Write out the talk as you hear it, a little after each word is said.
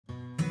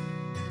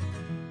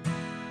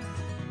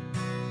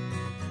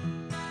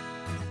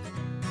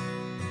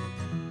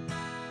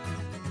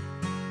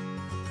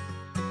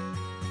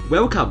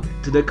Welcome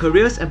to the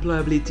Careers,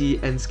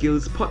 Employability and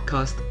Skills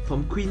podcast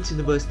from Queen's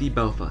University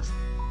Belfast.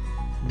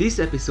 This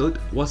episode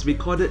was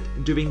recorded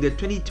during the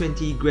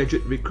 2020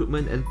 Graduate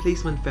Recruitment and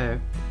Placement Fair,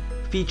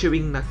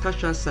 featuring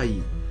Natasha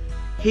Saeed,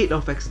 Head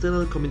of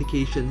External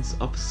Communications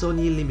of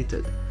Sony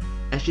Limited,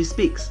 as she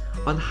speaks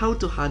on how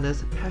to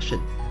harness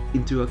passion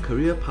into a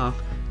career path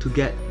to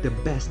get the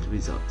best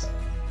results.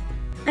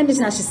 I'm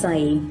Natasha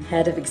Saeed,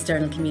 Head of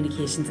External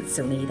Communications at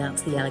Sony.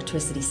 That's the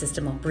electricity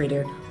system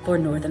operator for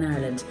Northern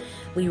Ireland.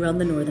 We run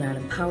the Northern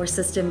Ireland Power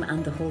System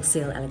and the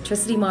wholesale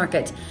electricity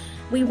market.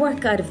 We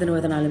work out of the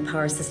Northern Ireland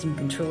Power System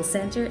Control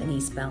Centre in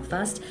East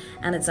Belfast,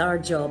 and it's our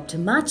job to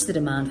match the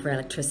demand for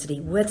electricity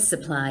with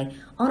supply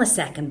on a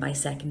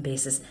second-by-second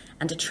basis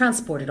and to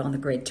transport it on the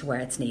grid to where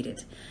it's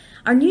needed.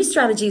 Our new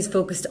strategy is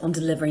focused on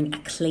delivering a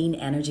clean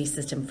energy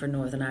system for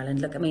Northern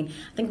Ireland. Look, I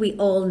think we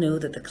all know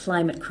that the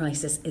climate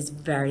crisis is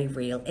very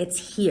real.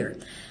 It's here.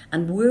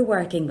 And we're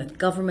working with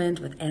government,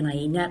 with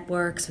NIE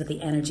networks, with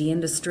the energy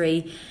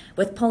industry,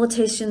 with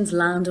politicians,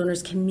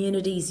 landowners,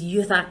 communities,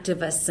 youth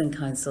activists and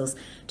councils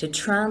to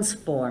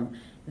transform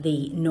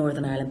the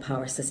Northern Ireland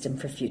power system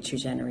for future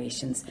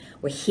generations.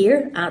 We're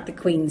here at the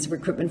Queen's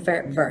Recruitment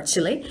Fair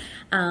virtually,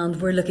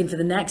 and we're looking for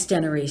the next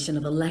generation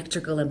of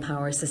electrical and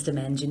power system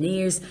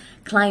engineers,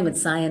 climate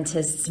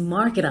scientists,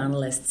 market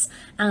analysts,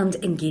 and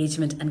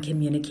engagement and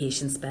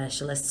communication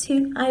specialists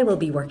who I will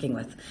be working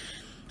with.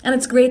 And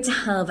it's great to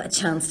have a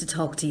chance to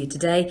talk to you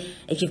today.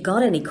 If you've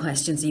got any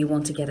questions or you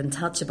want to get in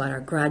touch about our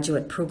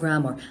graduate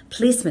programme or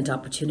placement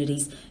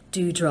opportunities,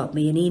 do drop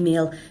me an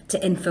email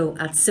to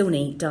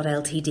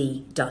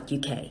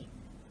info@sony.ltd.uk.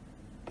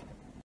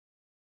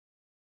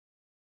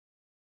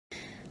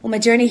 Well, my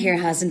journey here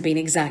hasn't been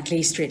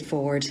exactly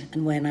straightforward.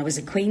 And when I was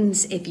at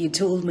Queen's, if you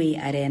told me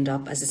I'd end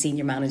up as a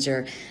senior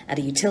manager at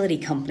a utility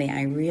company,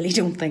 I really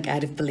don't think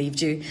I'd have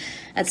believed you.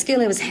 At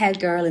school, I was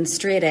head girl in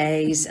straight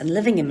A's and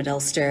living in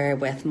Mid-Ulster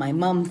with my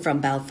mum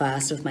from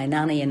Belfast, with my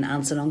nanny and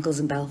aunts and uncles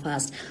in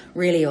Belfast.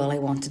 Really, all I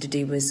wanted to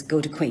do was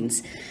go to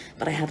Queen's.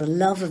 But I had a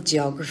love of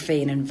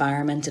geography and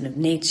environment and of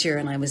nature,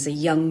 and I was a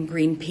young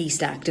Greenpeace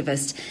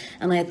activist,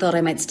 and I thought I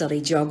might study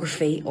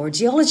geography or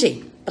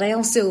geology. But I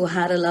also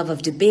had a love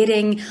of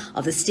debating,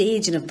 of the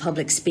stage and of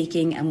public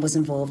speaking, and was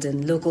involved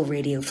in local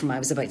radio from I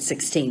was about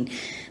 16.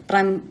 But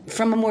I'm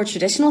from a more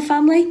traditional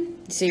family,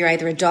 so you're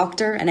either a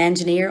doctor, an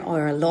engineer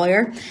or a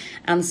lawyer,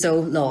 and so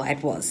law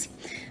it was.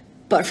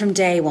 But from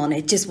day one,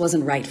 it just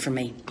wasn't right for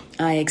me.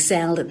 I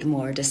excelled at the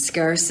more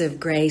discursive,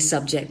 grey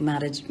subject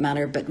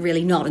matter, but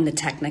really not in the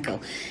technical.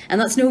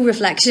 And that's no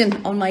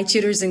reflection on my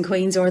tutors in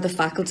Queen's or the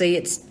faculty.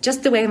 It's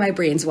just the way my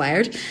brain's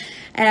wired.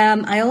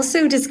 I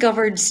also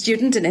discovered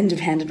student and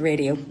independent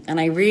radio, and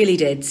I really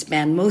did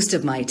spend most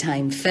of my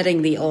time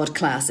fitting the odd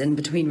class in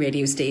between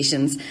radio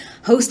stations,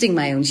 hosting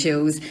my own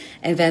shows,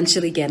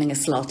 eventually getting a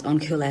slot on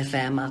Cool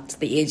FM at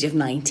the age of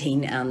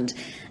 19, and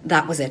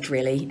that was it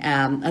really.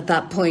 At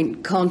that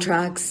point,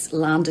 contracts,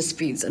 land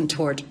disputes and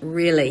tort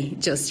really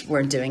just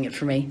weren't doing it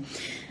for me.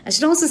 I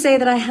should also say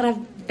that I had a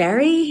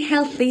very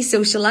healthy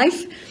social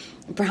life,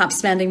 perhaps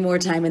spending more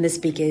time in the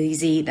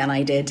speakeasy than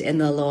I did in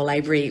the law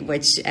library,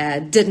 which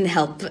didn't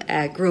help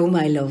grow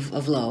my love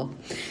of law.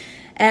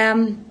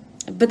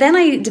 But then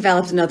I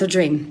developed another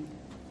dream.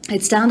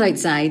 I'd stand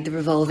outside the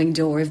revolving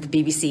door of the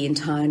BBC in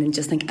town and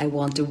just think I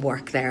want to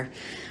work there.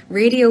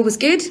 Radio was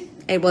good.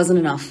 It wasn't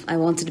enough. I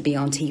wanted to be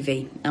on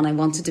TV and I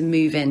wanted to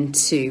move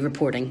into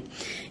reporting,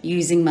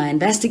 using my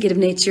investigative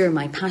nature,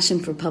 my passion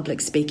for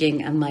public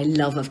speaking and my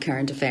love of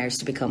current affairs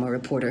to become a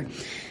reporter.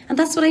 And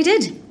that's what I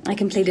did. I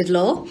completed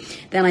law.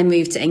 Then I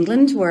moved to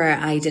England where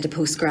I did a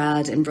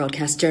postgrad in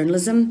broadcast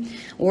journalism,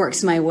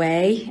 worked my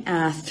way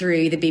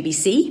through the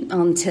BBC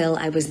until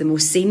I was the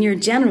most senior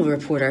general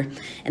reporter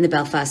in the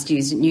Belfast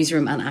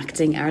newsroom and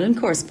acting Ireland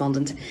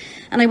correspondent.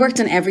 And I worked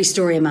on every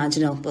story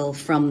imaginable,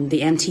 from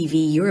the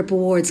MTV Europe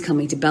Awards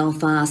coming to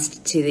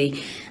Belfast, to the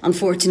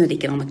unfortunate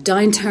economic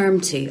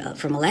downturn,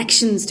 from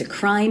elections to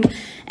crime.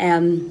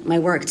 My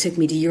work took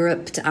me to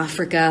Europe, to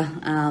Africa,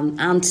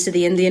 and to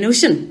the Indian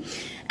Ocean,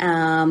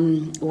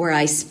 where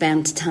I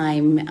spent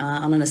time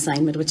on an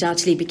assignment which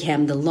actually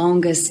became the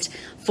longest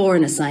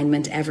foreign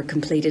assignment ever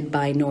completed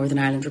by Northern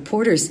Ireland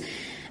reporters.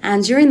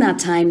 And during that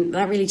time,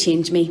 that really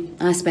changed me.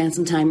 I spent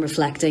some time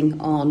reflecting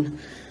on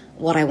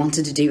what I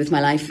wanted to do with my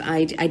life.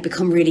 I'd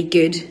become really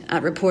good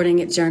at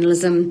reporting, at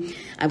journalism.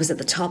 I was at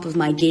the top of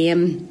my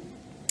game,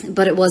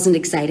 but it wasn't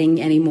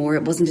exciting anymore.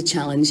 It wasn't a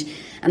challenge.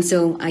 And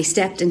so I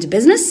stepped into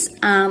business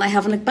and I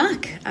haven't looked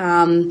back.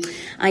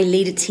 I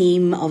lead a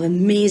team of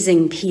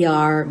amazing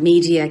PR,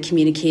 media,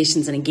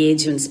 communications and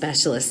engagement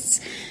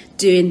specialists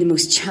doing the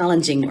most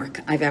challenging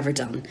work I've ever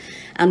done.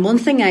 And one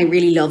thing I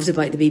really loved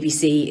about the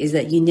BBC is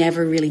that you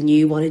never really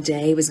knew what a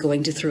day was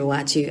going to throw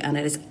at you, and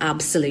it is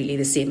absolutely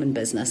the same in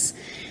business.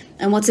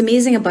 And what's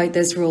amazing about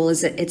this role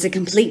is that it's a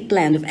complete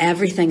blend of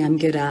everything I'm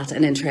good at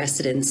and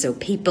interested in. So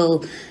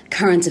people,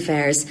 current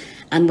affairs,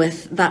 and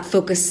with that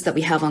focus that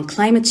we have on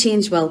climate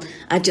change, well,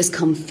 I've just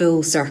come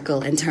full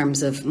circle in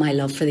terms of my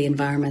love for the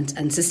environment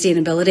and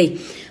sustainability,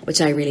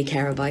 which I really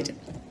care about.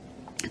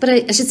 But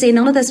I should say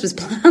none of this was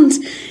planned,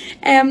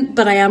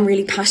 but I am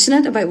really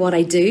passionate about what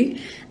I do.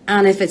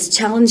 And if it's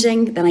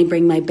challenging, then I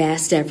bring my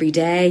best every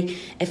day.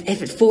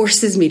 If it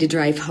forces me to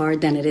drive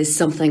hard, then it is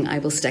something I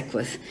will stick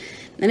with.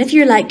 And if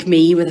you're like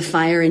me, with a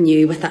fire in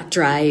you, with that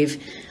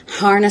drive,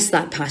 harness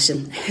that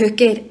passion,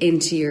 hook it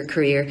into your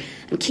career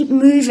and keep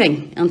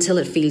moving until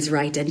it feels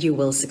right, and you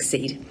will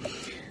succeed.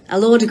 A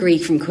law degree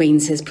from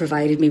Queen's has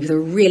provided me with a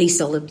really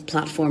solid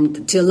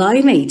platform to allow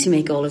me to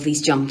make all of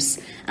these jumps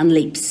and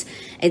leaps.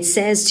 It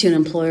says to an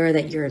employer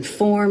that you're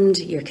informed,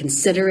 you're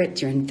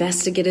considerate, you're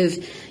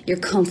investigative, you're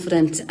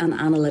confident and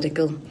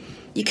analytical.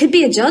 You could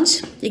be a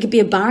judge, you could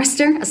be a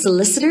barrister, a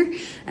solicitor,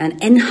 an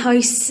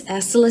in-house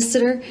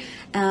solicitor,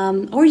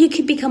 or you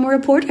could become a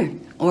reporter,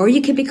 or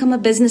you could become a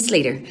business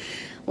leader.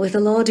 With a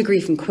law degree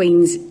from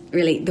Queen's,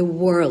 really, the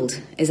world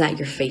is at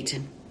your feet,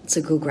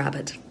 so go grab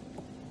it.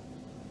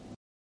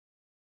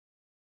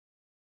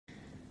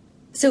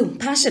 So,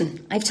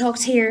 passion. I've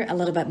talked here a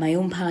lot about my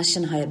own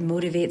passion, how it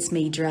motivates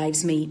me,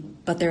 drives me,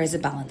 but there is a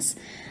balance.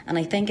 And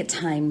I think at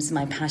times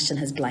my passion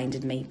has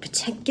blinded me,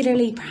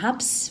 particularly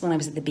perhaps when I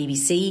was at the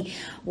BBC,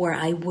 where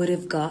I would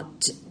have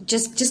got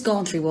just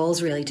gone through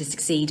walls really to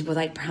succeed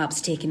without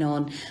perhaps taking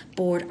on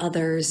board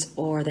others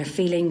or their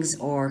feelings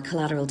or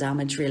collateral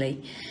damage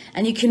really.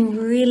 And you can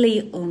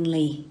really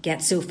only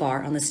get so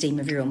far on the steam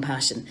of your own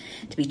passion.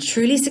 To be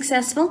truly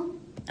successful,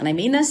 and I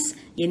mean this,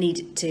 you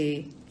need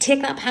to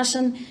take that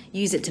passion,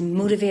 use it to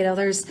motivate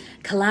others,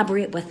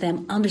 collaborate with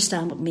them,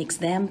 understand what makes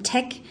them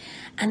tick,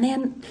 and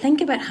then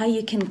think about how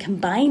you can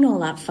combine all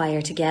that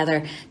fire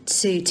together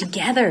to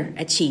together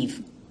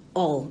achieve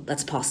all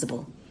that's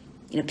possible.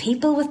 You know,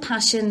 people with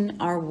passion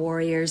are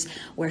warriors.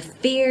 We're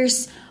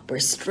fierce, we're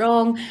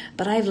strong,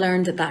 but I've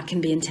learned that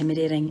can be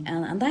intimidating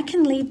and that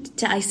can lead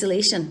to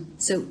isolation.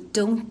 So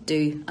don't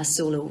do a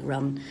solo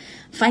run.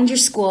 Find your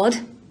squad.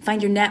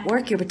 Find your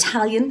network, your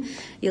battalion.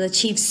 You'll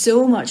achieve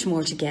so much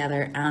more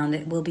together and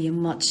it will be a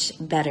much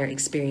better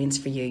experience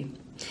for you.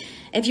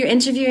 If you're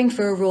interviewing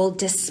for a role,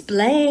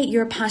 display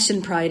your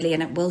passion proudly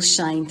and it will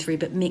shine through,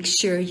 but make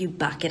sure you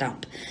back it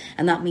up.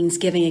 And that means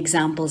giving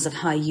examples of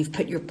how you've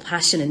put your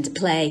passion into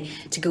play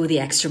to go the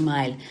extra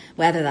mile,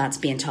 whether that's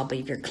being top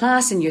of your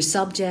class in your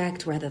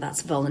subject, whether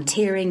that's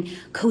volunteering,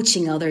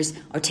 coaching others,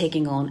 or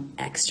taking on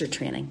extra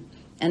training.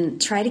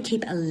 And try to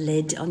keep a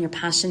lid on your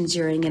passion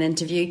during an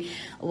interview.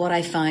 What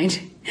I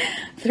found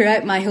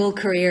throughout my whole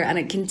career, and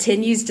it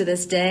continues to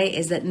this day,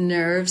 is that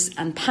nerves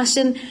and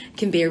passion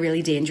can be a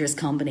really dangerous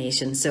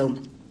combination. So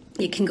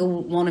you can go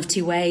one of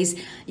two ways.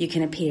 You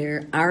can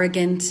appear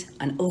arrogant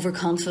and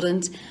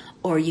overconfident,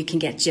 or you can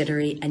get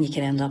jittery and you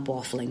can end up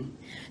waffling.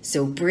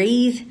 So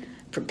breathe,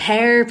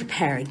 prepare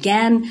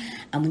again.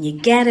 And when you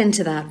get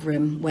into that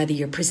room, whether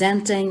you're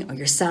presenting or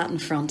you're sat in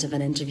front of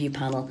an interview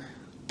panel,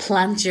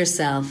 plant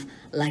yourself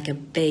like a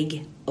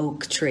big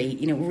oak tree.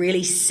 You know,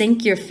 really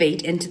sink your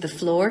feet into the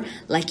floor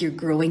like you're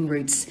growing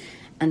roots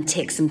and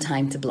take some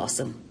time to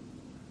blossom.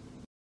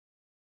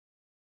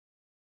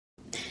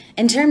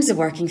 In terms of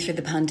working through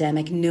the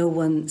pandemic, no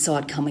one saw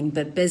it coming,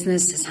 but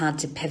business has had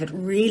to pivot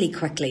really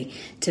quickly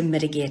to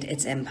mitigate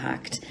its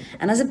impact.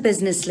 And as a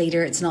business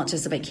leader, it's not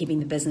just about keeping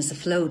the business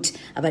afloat,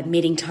 about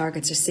meeting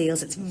targets or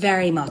sales. It's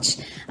very much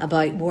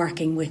about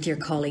working with your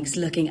colleagues,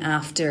 looking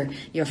after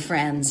your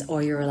friends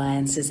or your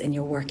alliances in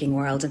your working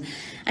world. And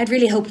I'd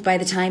really hoped by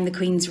the time the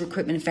Queen's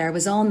Recruitment Fair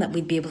was on that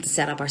we'd be able to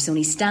set up our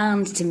Sony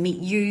stand to meet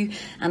you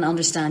and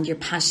understand your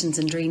passions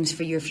and dreams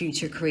for your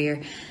future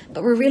career.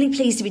 But we're really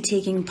pleased to be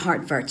taking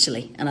part virtually.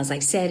 And as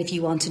I've said, if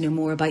you want to know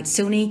more about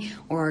Sony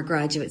or our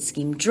graduate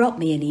scheme, drop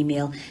me an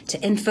email to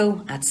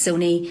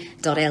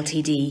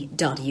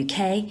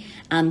info@sony.ltd.uk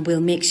and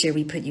we'll make sure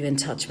we put you in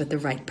touch with the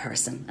right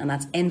person. And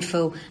that's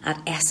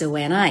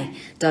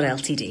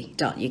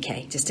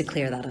info@soni.ltd.uk, just to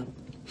clear that up.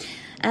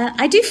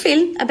 I do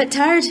feel a bit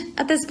tired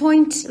at this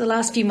point. The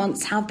last few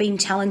months have been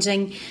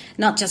challenging,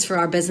 not just for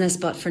our business,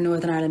 but for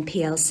Northern Ireland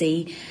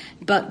PLC.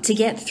 But to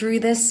get through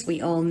this, we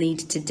all need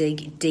to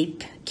dig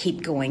deep,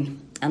 keep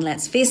going. And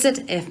let's face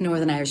it, if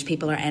Northern Irish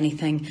people are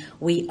anything,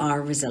 we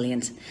are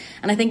resilient.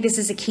 And I think this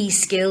is a key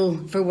skill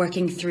for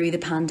working through the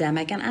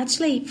pandemic and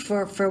actually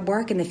for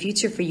work in the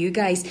future for you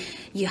guys.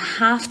 You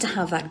have to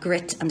have that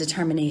grit and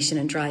determination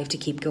and drive to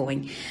keep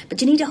going.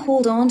 But you need to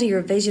hold on to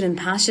your vision and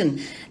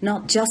passion,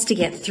 not just to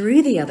get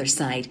through the other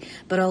side,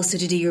 but also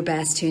to do your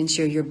best to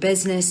ensure your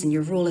business and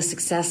your role is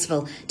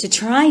successful, to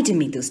try to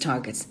meet those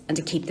targets and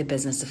to keep the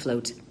business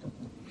afloat.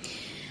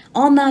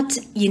 On that,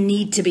 you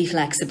need to be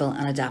flexible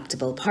and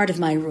adaptable. Part of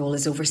my role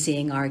is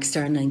overseeing our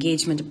external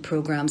engagement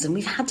programmes, and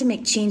we've had to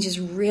make changes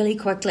really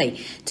quickly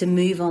to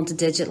move on to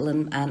digital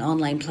and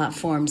online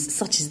platforms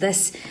such as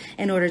this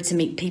in order to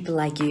meet people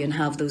like you and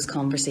have those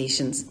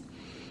conversations.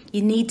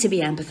 You need to be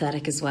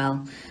empathetic as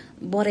well.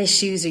 What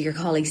issues are your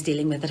colleagues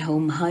dealing with at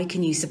home? How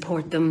can you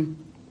support them?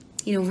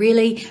 You know,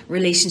 really,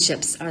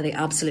 relationships are the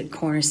absolute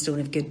cornerstone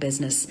of good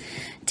business.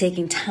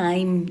 Taking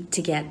time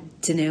to get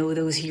to know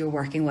those who you're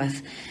working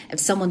with. If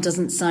someone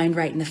doesn't sound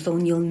right on the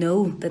phone, you'll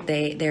know that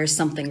there's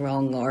something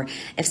wrong. Or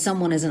if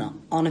someone is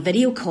on a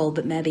video call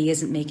but maybe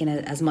isn't making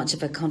as much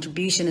of a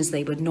contribution as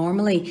they would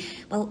normally,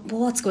 well,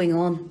 what's going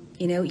on?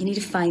 You know, you need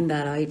to find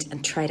that out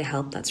and try to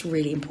help. That's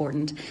really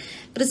important.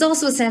 But it's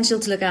also essential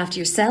to look after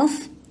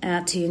yourself.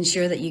 To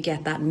ensure that you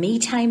get that me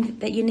time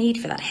that you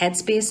need for that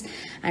headspace.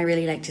 I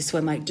really like to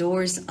swim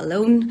outdoors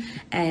alone,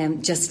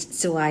 just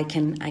so I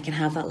can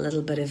have that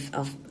little bit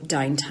of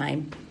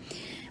downtime.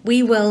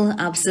 We will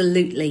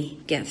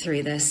absolutely get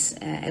through this.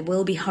 It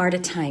will be hard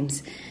at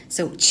times.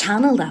 So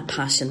channel that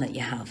passion that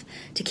you have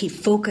to keep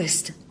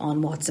focused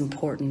on what's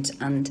important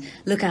and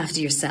look after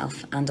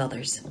yourself and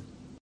others.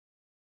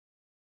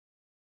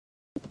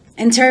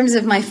 In terms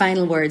of my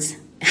final words,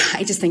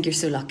 I just think you're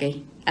so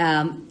lucky.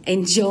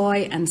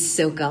 Enjoy and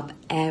soak up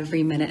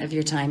every minute of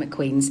your time at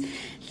Queen's.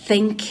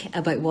 Think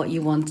about what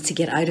you want to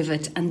get out of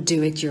it and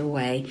do it your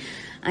way.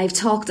 I've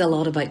talked a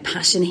lot about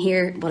passion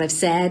here. What I've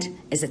said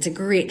is it's a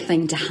great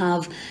thing to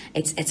have.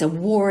 It's a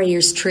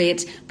warrior's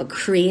trait, but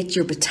create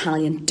your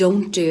battalion.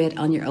 Don't do it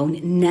on your own.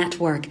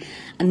 Network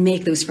and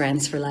make those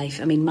friends for life.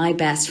 I mean, my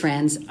best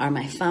friends are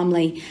my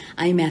family.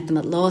 I met them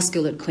at law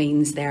school at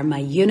Queen's. They're my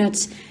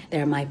unit.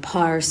 They're my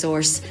power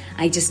source.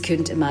 I just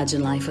couldn't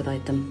imagine life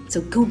without them.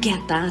 So go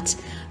get that.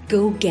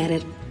 Go get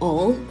it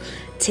all.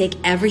 Take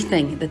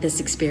everything that this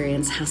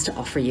experience has to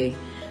offer you.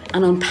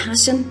 And on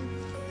passion,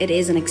 it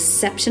is an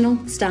exceptional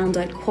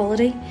standout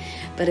quality,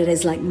 but it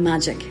is like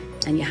magic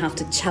and you have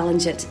to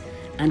challenge it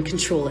and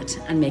control it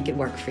and make it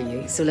work for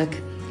you. So look,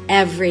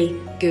 every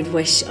good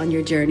wish on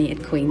your journey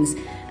at Queen's,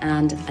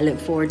 and I look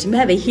forward to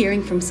maybe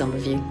hearing from some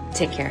of you.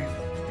 Take care.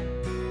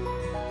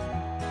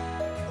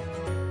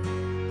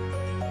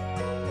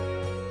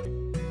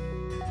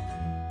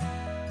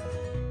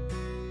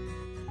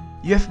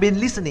 You have been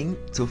listening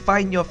to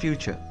Find Your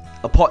Future,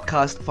 a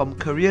podcast from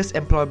Careers,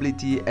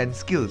 Employability and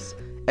Skills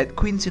at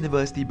Queen's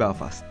University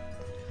Belfast.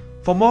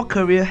 For more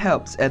career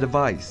helps and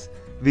advice,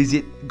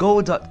 visit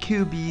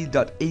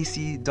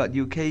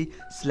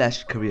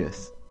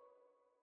go.qb.ac.uk/careers.